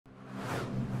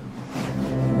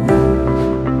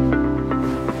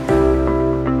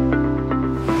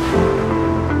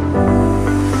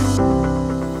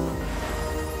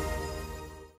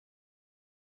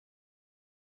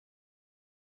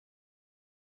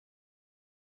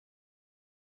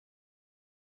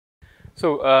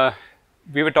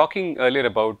We were talking earlier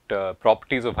about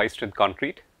properties of high strength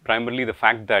concrete, primarily the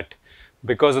fact that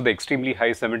because of the extremely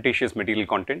high cementitious material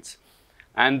contents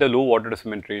and the low water to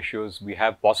cement ratios, we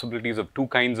have possibilities of two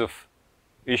kinds of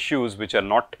issues which are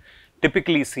not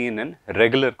typically seen in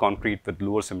regular concrete with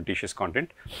lower cementitious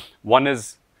content. One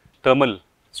is thermal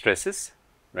stresses,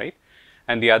 right,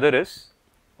 and the other is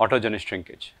autogenous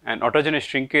shrinkage. And autogenous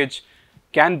shrinkage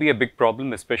can be a big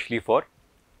problem, especially for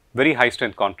very high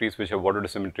strength concretes which have water to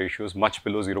cement ratios much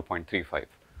below 0.35.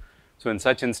 So, in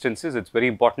such instances, it is very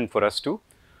important for us to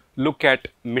look at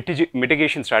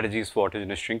mitigation strategies for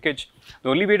autogenous shrinkage. The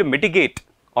only way to mitigate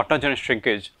autogenous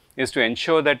shrinkage is to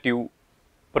ensure that you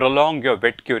prolong your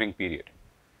wet curing period,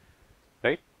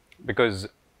 right, because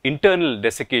internal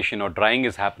desiccation or drying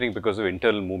is happening because of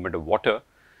internal movement of water.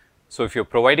 So, if you are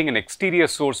providing an exterior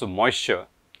source of moisture,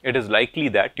 it is likely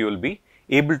that you will be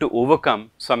able to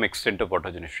overcome some extent of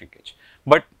autogenous shrinkage.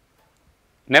 But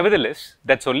nevertheless,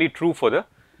 that is only true for the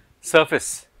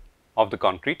surface of the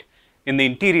concrete. In the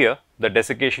interior, the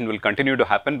desiccation will continue to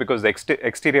happen because the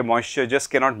exterior moisture just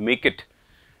cannot make it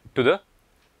to the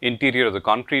interior of the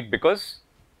concrete, because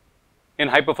in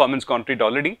high performance concrete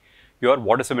already your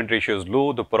water cement ratio is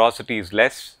low, the porosity is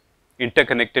less,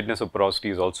 interconnectedness of porosity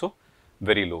is also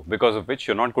very low, because of which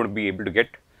you are not going to be able to get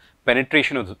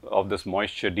penetration of this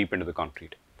moisture deep into the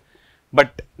concrete.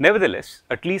 But nevertheless,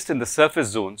 at least in the surface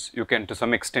zones, you can to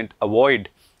some extent avoid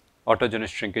autogenous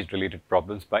shrinkage related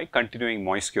problems by continuing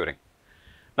moist curing.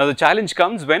 Now, the challenge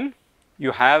comes when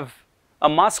you have a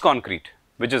mass concrete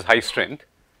which is high strength,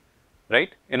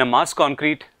 right. In a mass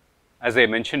concrete, as I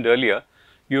mentioned earlier,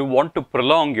 you want to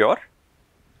prolong your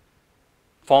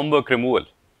formwork removal,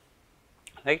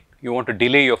 right. You want to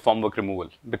delay your formwork removal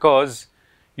because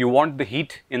you want the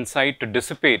heat inside to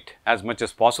dissipate as much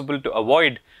as possible to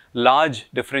avoid large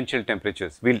differential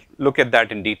temperatures. We will look at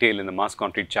that in detail in the mass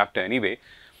concrete chapter anyway.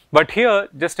 But here,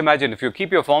 just imagine if you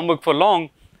keep your formwork for long,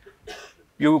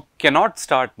 you cannot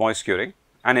start moist curing,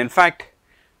 and in fact,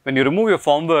 when you remove your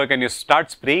formwork and you start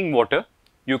spraying water,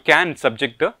 you can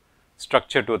subject the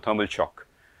structure to a thermal shock.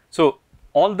 So,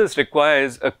 all this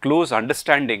requires a close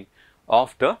understanding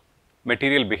of the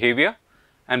material behavior,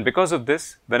 and because of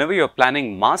this, whenever you are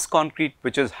planning mass concrete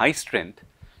which is high strength,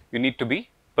 you need to be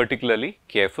particularly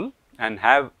careful and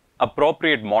have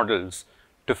appropriate models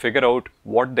to figure out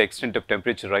what the extent of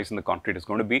temperature rise in the concrete is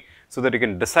going to be, so that you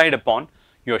can decide upon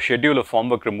your schedule of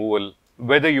formwork removal,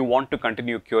 whether you want to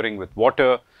continue curing with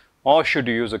water or should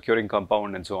you use a curing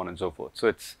compound, and so on and so forth. So,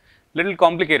 it is little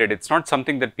complicated. It is not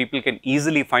something that people can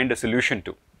easily find a solution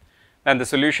to, and the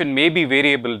solution may be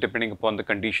variable depending upon the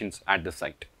conditions at the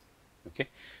site. Okay.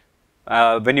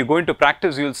 When you go into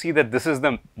practice, you will see that this is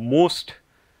the most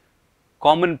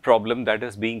common problem that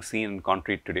is being seen in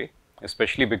concrete today,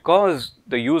 especially because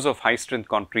the use of high strength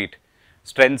concrete,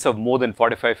 strengths of more than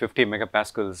 45-50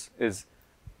 megapascals is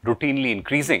routinely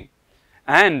increasing,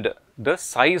 and the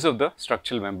size of the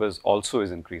structural members also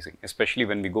is increasing, especially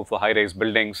when we go for high rise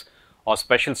buildings or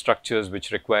special structures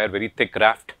which require very thick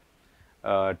raft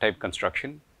type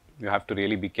construction. You have to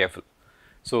really be careful.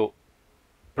 So,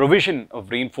 provision of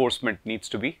reinforcement needs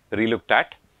to be relooked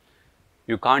at.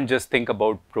 You can't just think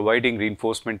about providing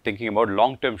reinforcement thinking about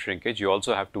long term shrinkage, you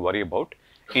also have to worry about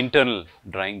internal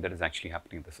drying that is actually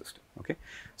happening in the system. Okay.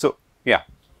 So, yeah.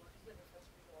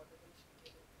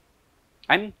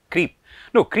 And creep.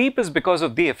 No, creep is because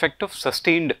of the effect of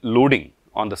sustained loading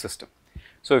on the system.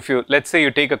 So, if you, let us say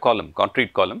you take a column,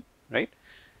 concrete column, right,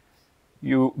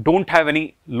 you do not have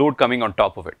any load coming on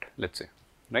top of it, let us say,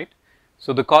 right.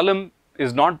 So, the column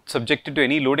is not subjected to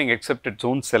any loading except its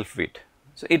own self weight.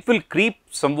 So, it will creep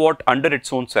somewhat under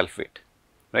its own self weight,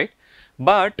 right,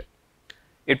 but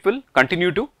it will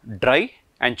continue to dry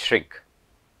and shrink,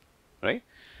 right.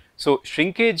 So,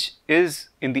 shrinkage is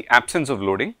in the absence of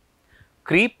loading,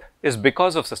 creep is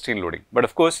because of sustained loading, but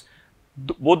of course,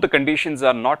 both the conditions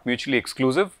are not mutually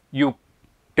exclusive. You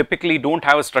typically do not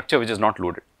have a structure which is not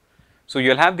loaded. So, you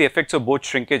will have the effects of both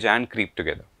shrinkage and creep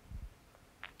together.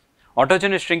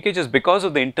 Autogenous shrinkage is because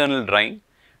of the internal drying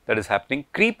that is happening,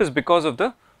 creep is because of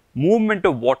the movement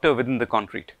of water within the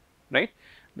concrete, right.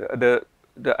 The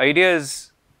idea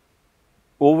is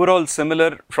overall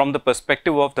similar from the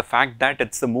perspective of the fact that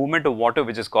it is the movement of water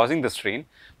which is causing the strain,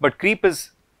 but creep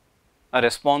is a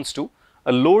response to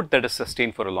a load that is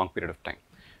sustained for a long period of time.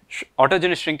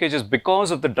 Autogenous shrinkage is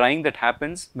because of the drying that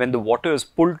happens when the water is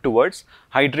pulled towards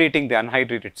hydrating the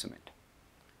unhydrated cement.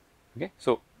 Okay.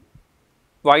 So,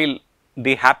 while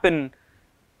they happen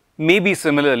maybe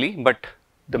similarly, but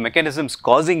the mechanisms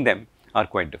causing them are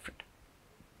quite different.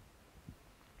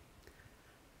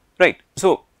 Right.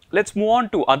 So, let's move on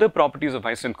to other properties of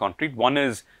high strength concrete. One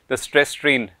is the stress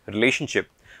strain relationship.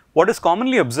 What is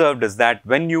commonly observed is that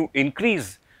when you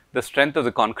increase the strength of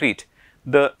the concrete,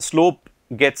 the slope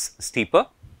gets steeper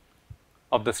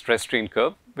of the stress strain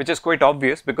curve, which is quite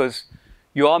obvious because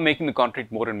you are making the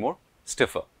concrete more and more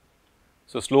stiffer.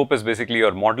 So, slope is basically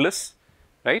your modulus,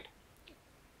 right?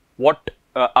 What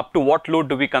up to what load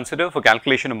do we consider for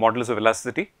calculation of modulus of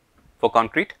elasticity for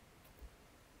concrete?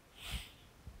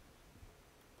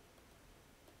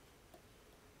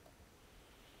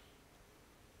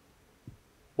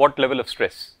 What level of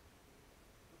stress?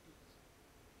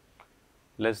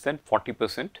 Less than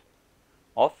 40%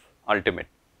 of ultimate,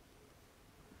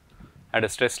 at a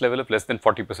stress level of less than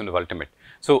 40% of ultimate.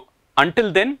 So,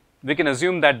 until then we can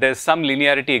assume that there is some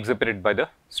linearity exhibited by the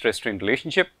stress strain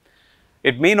relationship.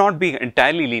 It may not be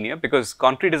entirely linear because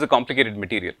concrete is a complicated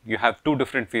material. You have two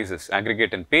different phases,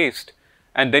 aggregate and paste,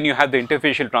 and then you have the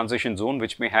interfacial transition zone,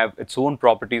 which may have its own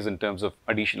properties in terms of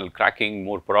additional cracking,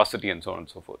 more porosity and so on and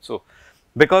so forth. So,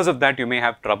 because of that you may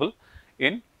have trouble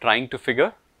in trying to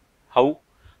figure how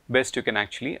best you can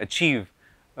actually achieve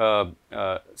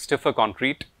stiffer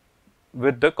concrete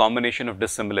with the combination of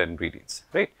dissimilar ingredients,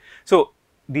 right. So,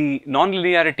 the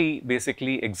non-linearity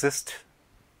basically exists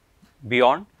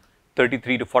beyond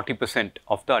 33 to 40%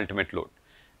 of the ultimate load,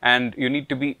 and you need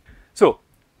to be. So,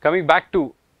 coming back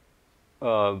to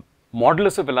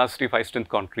modulus of velocity of high strength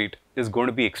concrete is going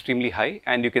to be extremely high,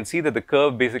 and you can see that the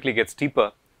curve basically gets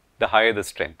steeper the higher the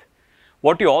strength.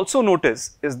 What you also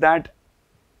notice is that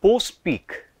post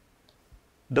peak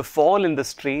the fall in the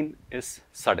strain is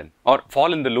sudden, or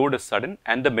fall in the load is sudden,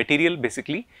 and the material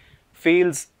basically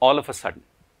fails all of a sudden.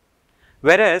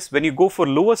 Whereas, when you go for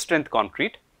lower strength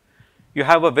concrete, you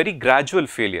have a very gradual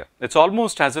failure. It is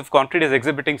almost as if concrete is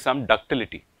exhibiting some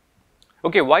ductility.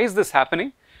 Okay, why is this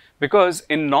happening? Because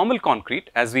in normal concrete,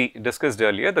 as we discussed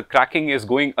earlier, the cracking is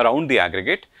going around the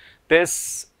aggregate. There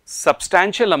is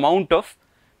substantial amount of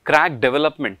crack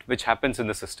development which happens in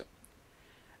the system,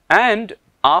 and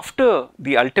after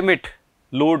the ultimate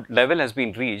load level has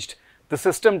been reached, the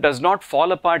system does not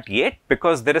fall apart yet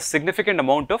because there is significant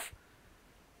amount of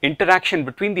interaction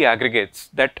between the aggregates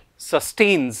that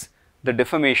sustains the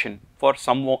deformation for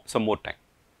some more time.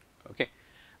 Okay.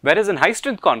 Whereas in high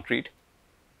strength concrete,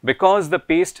 because the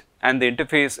paste and the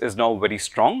interface is now very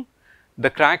strong, the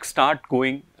cracks start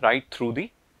going right through the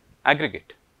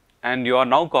aggregate, and you are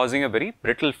now causing a very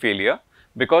brittle failure,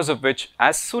 because of which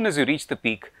as soon as you reach the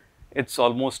peak, it is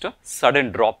almost a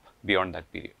sudden drop beyond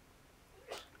that period.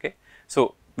 Okay.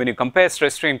 So, when you compare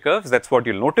stress strain curves, that is what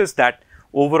you will notice, that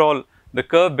overall the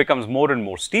curve becomes more and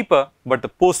more steeper, but the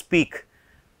post peak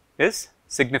is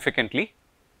significantly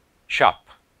sharp.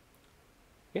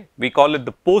 Okay. We call it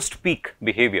the post peak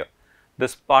behavior.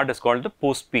 This part is called the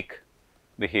post peak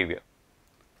behavior.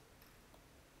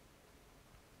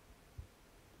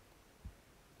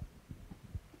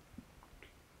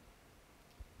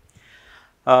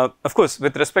 Of course,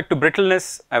 with respect to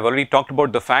brittleness, I have already talked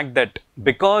about the fact that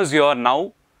because you are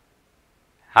now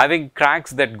having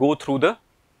cracks that go through the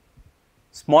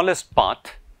smallest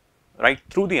path right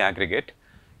through the aggregate,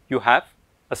 you have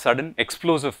a sudden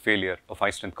explosive failure of high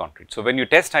strength concrete. So, when you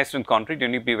test high strength concrete, you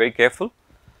need to be very careful.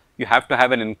 You have to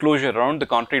have an enclosure around the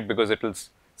concrete because it will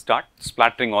start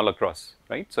splattering all across,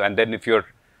 right. So, and then if you are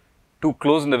too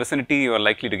close in the vicinity, you are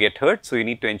likely to get hurt. So, you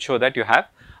need to ensure that you have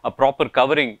a proper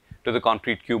covering to the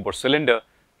concrete cube or cylinder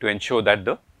to ensure that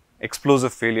the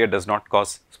explosive failure does not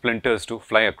cause splinters to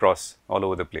fly across all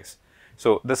over the place.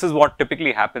 So, this is what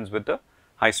typically happens with the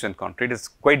high strength concrete. It is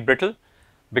quite brittle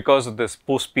because of this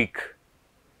post peak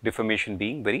deformation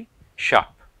being very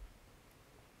sharp.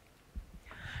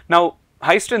 Now,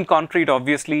 high strength concrete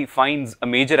obviously finds a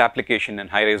major application in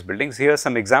high rise buildings. Here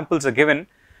some examples are given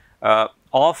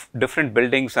of different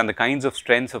buildings and the kinds of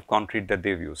strengths of concrete that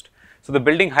they have used. So, the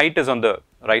building height is on the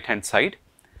right hand side.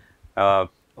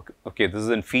 Okay, this is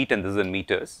in feet and this is in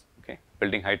meters. Okay,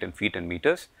 building height in feet and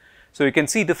meters. So, you can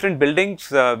see different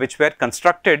buildings which were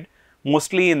constructed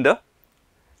mostly in the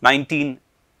 1980s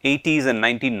and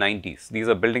 1990s. These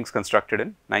are buildings constructed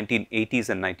in 1980s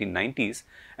and 1990s,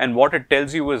 and what it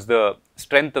tells you is the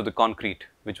strength of the concrete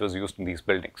which was used in these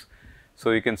buildings. So,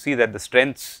 you can see that the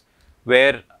strengths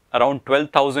were around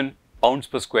 12,000 pounds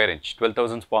per square inch.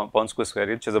 12,000 pounds per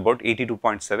square inch is about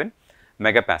 82.7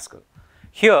 megapascal.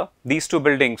 Here, these two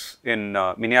buildings in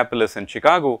Minneapolis and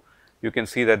Chicago, you can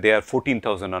see that they are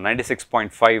 14,000 or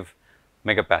 96.5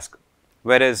 megapascal,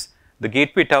 whereas the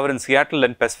Gateway Tower in Seattle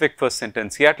and Pacific First Center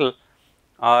in Seattle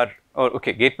are,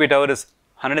 Gateway Tower is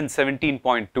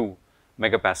 117.2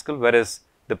 megapascal, whereas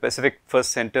the Pacific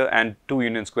First Center and 2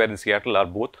 Union Square in Seattle are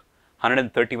both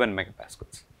 131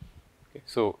 megapascals. Okay.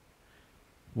 So,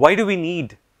 why do we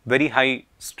need very high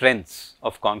strengths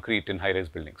of concrete in high-rise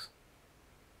buildings?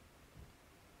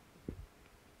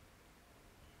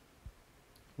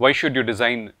 Why should you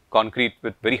design concrete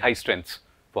with very high strengths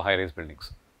for high-rise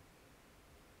buildings?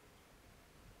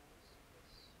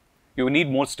 You need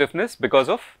more stiffness because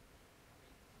of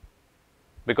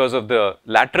the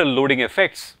lateral loading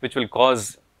effects, which will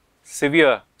cause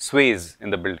severe sways in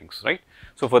the buildings, right?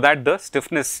 So, for that the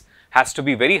stiffness has to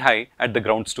be very high at the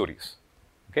ground stories.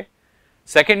 Okay.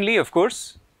 Secondly, of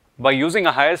course, by using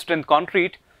a higher strength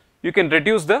concrete, you can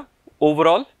reduce the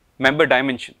overall member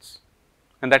dimensions,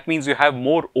 and that means you have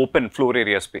more open floor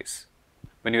area space.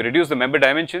 When you reduce the member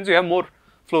dimensions, you have more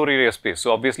floor area space.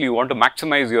 So, obviously, you want to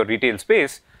maximize your retail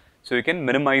space, so you can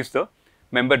minimize the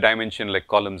member dimension like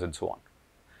columns and so on.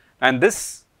 And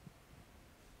this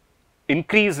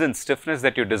increase in stiffness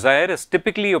that you desire is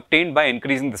typically obtained by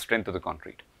increasing the strength of the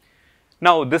concrete.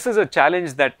 Now, this is a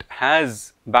challenge that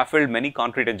has baffled many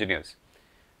concrete engineers.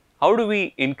 How do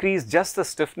we increase just the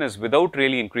stiffness without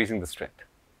really increasing the strength?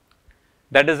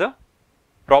 That is a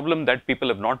problem that people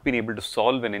have not been able to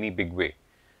solve in any big way,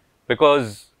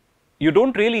 because you do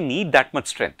not really need that much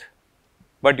strength,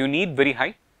 but you need very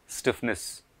high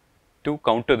stiffness to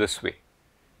counter this way.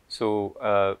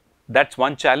 So, that is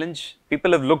one challenge.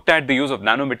 People have looked at the use of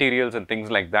nanomaterials and things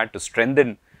like that to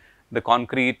strengthen the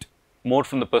concrete more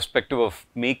from the perspective of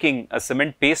making a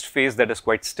cement paste phase that is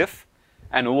quite stiff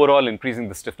and overall increasing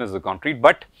the stiffness of the concrete,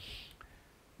 but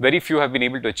very few have been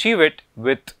able to achieve it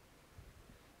with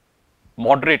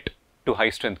moderate to high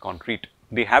strength concrete.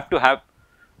 They have to have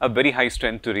a very high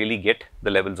strength to really get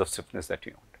the levels of stiffness that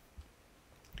you want.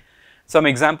 Some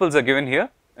examples are given here.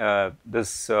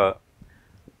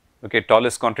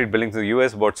 Tallest concrete buildings in the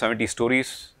US, about 70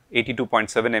 stories,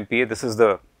 82.7 MPa.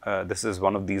 This is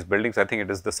one of these buildings. I think it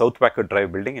is the South Wacker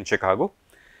Drive building in Chicago,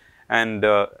 and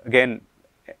again,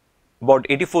 about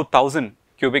 84,000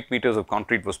 cubic meters of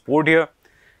concrete was poured here.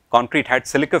 Concrete had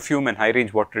silica fume and high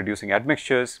range water reducing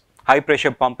admixtures. High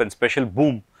pressure pump and special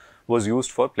boom was used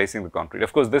for placing the concrete.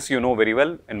 Of course, this you know very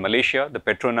well in Malaysia, the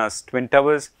Petronas Twin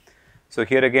Towers. So,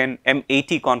 here again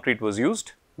M80 concrete was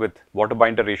used with water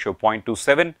binder ratio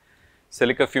 0.27.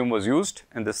 Silica fume was used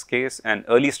in this case, and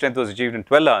early strength was achieved in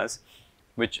 12 hours,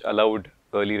 which allowed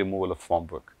early removal of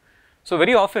formwork. So,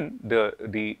 very often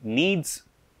the needs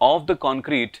of the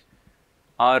concrete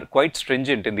are quite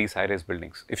stringent in these high-rise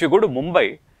buildings. If you go to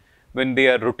Mumbai, when they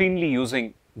are routinely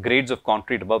using grades of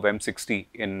concrete above M60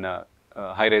 in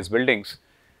high-rise buildings,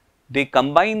 they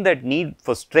combine that need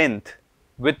for strength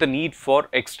with the need for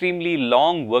extremely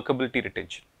long workability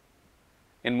retention.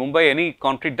 In Mumbai, any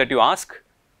concrete that you ask,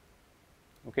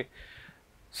 okay.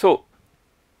 So,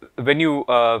 when you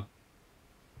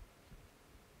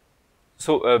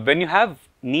have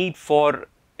need for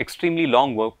extremely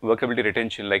long workability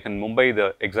retention, like in Mumbai,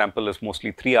 the example is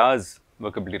mostly 3 hours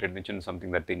workability retention is something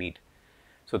that they need.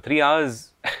 So, 3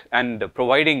 hours and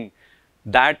providing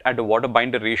that at a water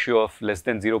binder ratio of less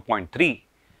than 0.3,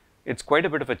 it is quite a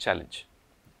bit of a challenge.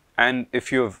 And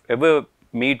if you have ever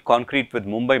made concrete with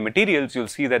Mumbai materials, you will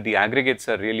see that the aggregates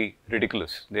are really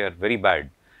ridiculous. They are very bad.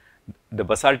 The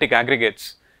basaltic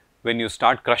aggregates, when you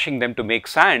start crushing them to make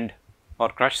sand or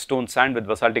crush stone sand with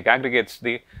basaltic aggregates,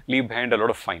 they leave behind a lot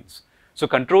of fines. So,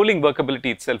 controlling workability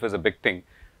itself is a big thing.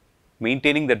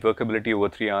 Maintaining that workability over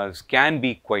 3 hours can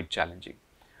be quite challenging.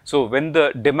 So, when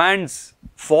the demands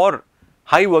for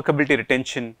high workability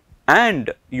retention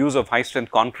and use of high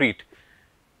strength concrete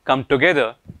come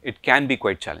together, it can be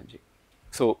quite challenging.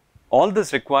 So, all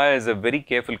this requires a very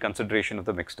careful consideration of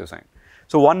the mix design.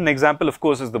 So, one example of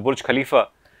course is the Burj Khalifa,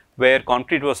 where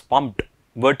concrete was pumped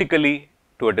vertically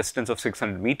to a distance of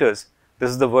 600 meters. This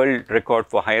is the world record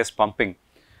for highest pumping,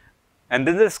 and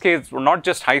in this case not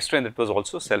just high strength, it was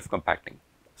also self compacting.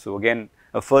 So, again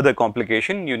a further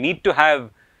complication, you need to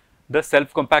have the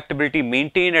self compactability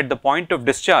maintained at the point of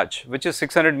discharge, which is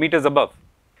 600 meters above,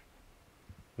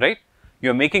 right. You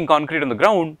are making concrete on the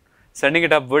ground, sending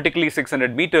it up vertically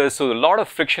 600 meters. So, a lot of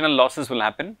frictional losses will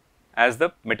happen as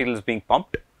the material is being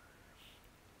pumped.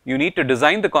 You need to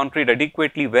design the concrete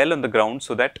adequately well on the ground,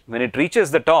 so that when it reaches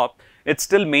the top, it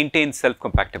still maintains self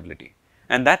compactability,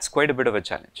 and that is quite a bit of a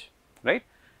challenge, right.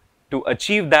 To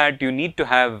achieve that, you need to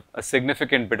have a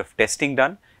significant bit of testing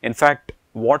done. In fact,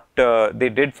 what they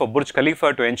did for Burj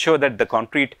Khalifa to ensure that the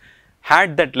concrete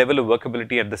had that level of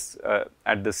workability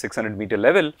at this 600 meter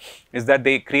level is that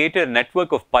they created a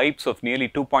network of pipes of nearly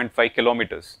 2.5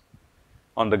 kilometers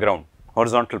on the ground,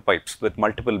 horizontal pipes with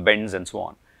multiple bends and so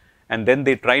on. And then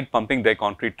they tried pumping their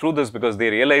concrete through this, because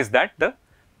they realized that the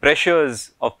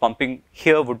pressures of pumping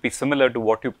here would be similar to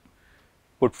what you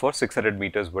put for 600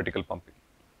 meters vertical pumping.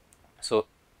 So,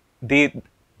 they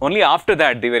only after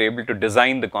that they were able to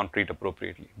design the concrete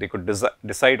appropriately. They could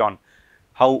decide on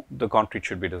how the concrete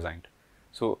should be designed.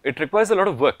 So, it requires a lot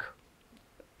of work,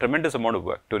 tremendous amount of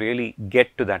work to really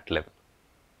get to that level,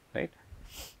 right.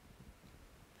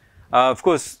 Of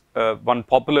course, one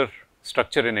popular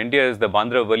structure in India is the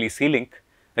Bandra-Worli Sea Link.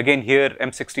 Again, here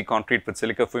M60 concrete with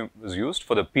silica fume was used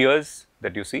for the piers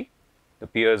that you see. The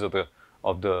piers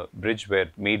of the bridge were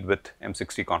made with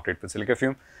M60 concrete with silica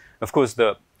fume. Of course,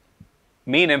 the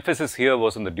main emphasis here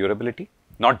was on the durability,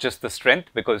 not just the strength,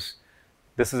 because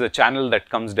this is a channel that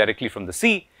comes directly from the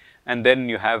sea, and then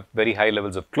you have very high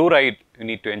levels of chloride. You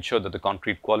need to ensure that the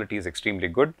concrete quality is extremely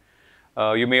good.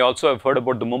 You may also have heard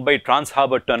about the Mumbai Trans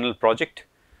Harbour Tunnel project.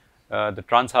 The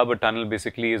Trans Harbour Tunnel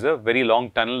basically is a very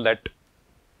long tunnel that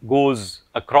goes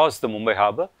across the Mumbai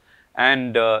harbour,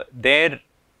 and there,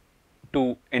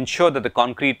 to ensure that the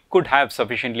concrete could have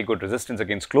sufficiently good resistance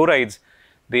against chlorides,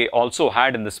 they also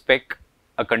had in the spec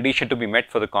a condition to be met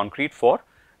for the concrete for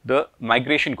the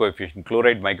migration coefficient,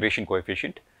 chloride migration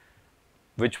coefficient,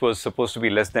 which was supposed to be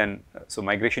less than, so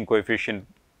migration coefficient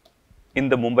in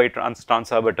the Mumbai Trans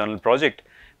Harbour Tunnel project,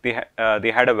 they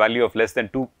had a value of less than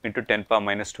 2 into 10 power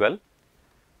minus 12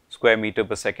 square meter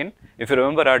per second. If you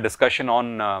remember our discussion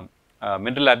on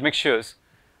mineral admixtures,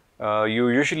 you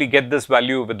usually get this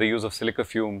value with the use of silica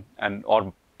fume and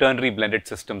or ternary blended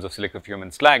systems of silica fume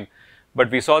and slag, but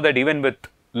we saw that even with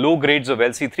low grades of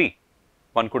LC3,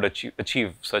 one could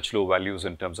achieve such low values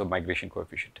in terms of migration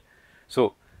coefficient.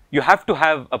 So, you have to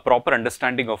have a proper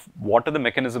understanding of what are the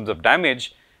mechanisms of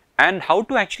damage and how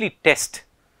to actually test,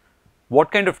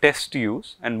 what kind of tests to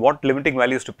use and what limiting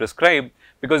values to prescribe,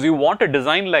 because you want a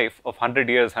design life of 100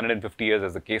 years, 150 years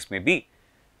as the case may be,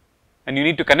 and you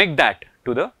need to connect that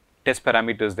to the test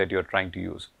parameters that you are trying to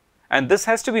use. And this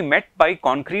has to be met by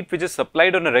concrete which is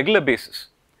supplied on a regular basis.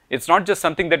 It's not just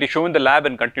something that you show in the lab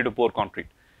and continue to pour concrete.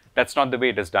 That's not the way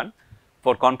it is done.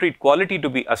 For concrete quality to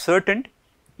be ascertained,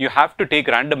 you have to take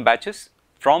random batches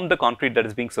from the concrete that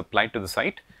is being supplied to the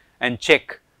site and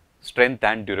check strength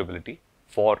and durability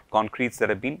for concretes that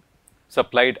have been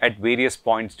supplied at various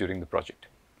points during the project.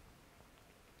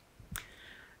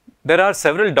 There are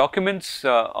several documents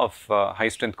of high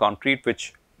strength concrete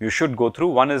which you should go through.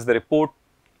 One is the report,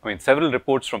 several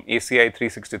reports from ACI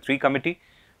 363 committee,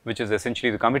 which is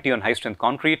essentially the Committee on High Strength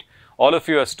Concrete. All of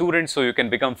you are students, so you can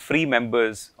become free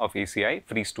members of ACI,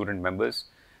 free student members.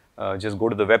 Just go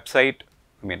to the website.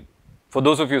 For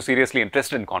those of you seriously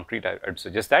interested in concrete, I would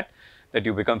suggest that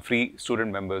you become free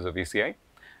student members of ACI.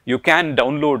 You can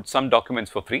download some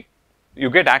documents for free. You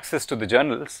get access to the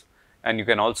journals, and you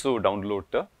can also download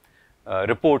the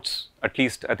reports. At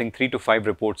least I think 3 to 5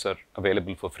 reports are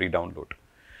available for free download.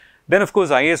 Then of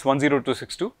course IS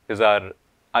 10262 is our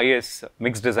IS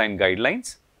mixed design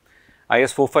guidelines.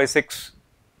 IS 456,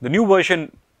 the new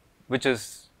version which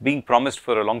is being promised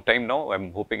for a long time now, I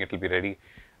am hoping it will be ready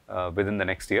within the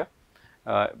next year.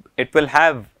 It will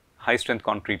have high strength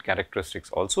concrete characteristics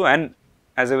also, and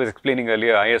as I was explaining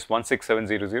earlier, IS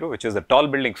 16700, which is the tall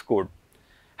buildings code,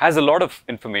 has a lot of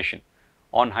information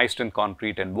on high strength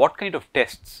concrete and what kind of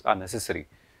tests are necessary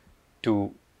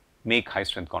to make high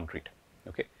strength concrete,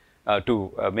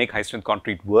 make high strength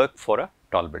concrete work for a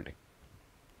tall building.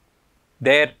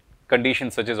 There,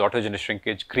 conditions such as autogenous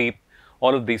shrinkage, creep,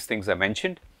 all of these things are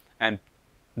mentioned, and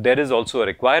there is also a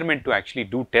requirement to actually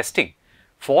do testing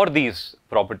for these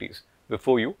properties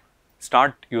before you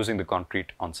start using the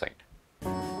concrete on site.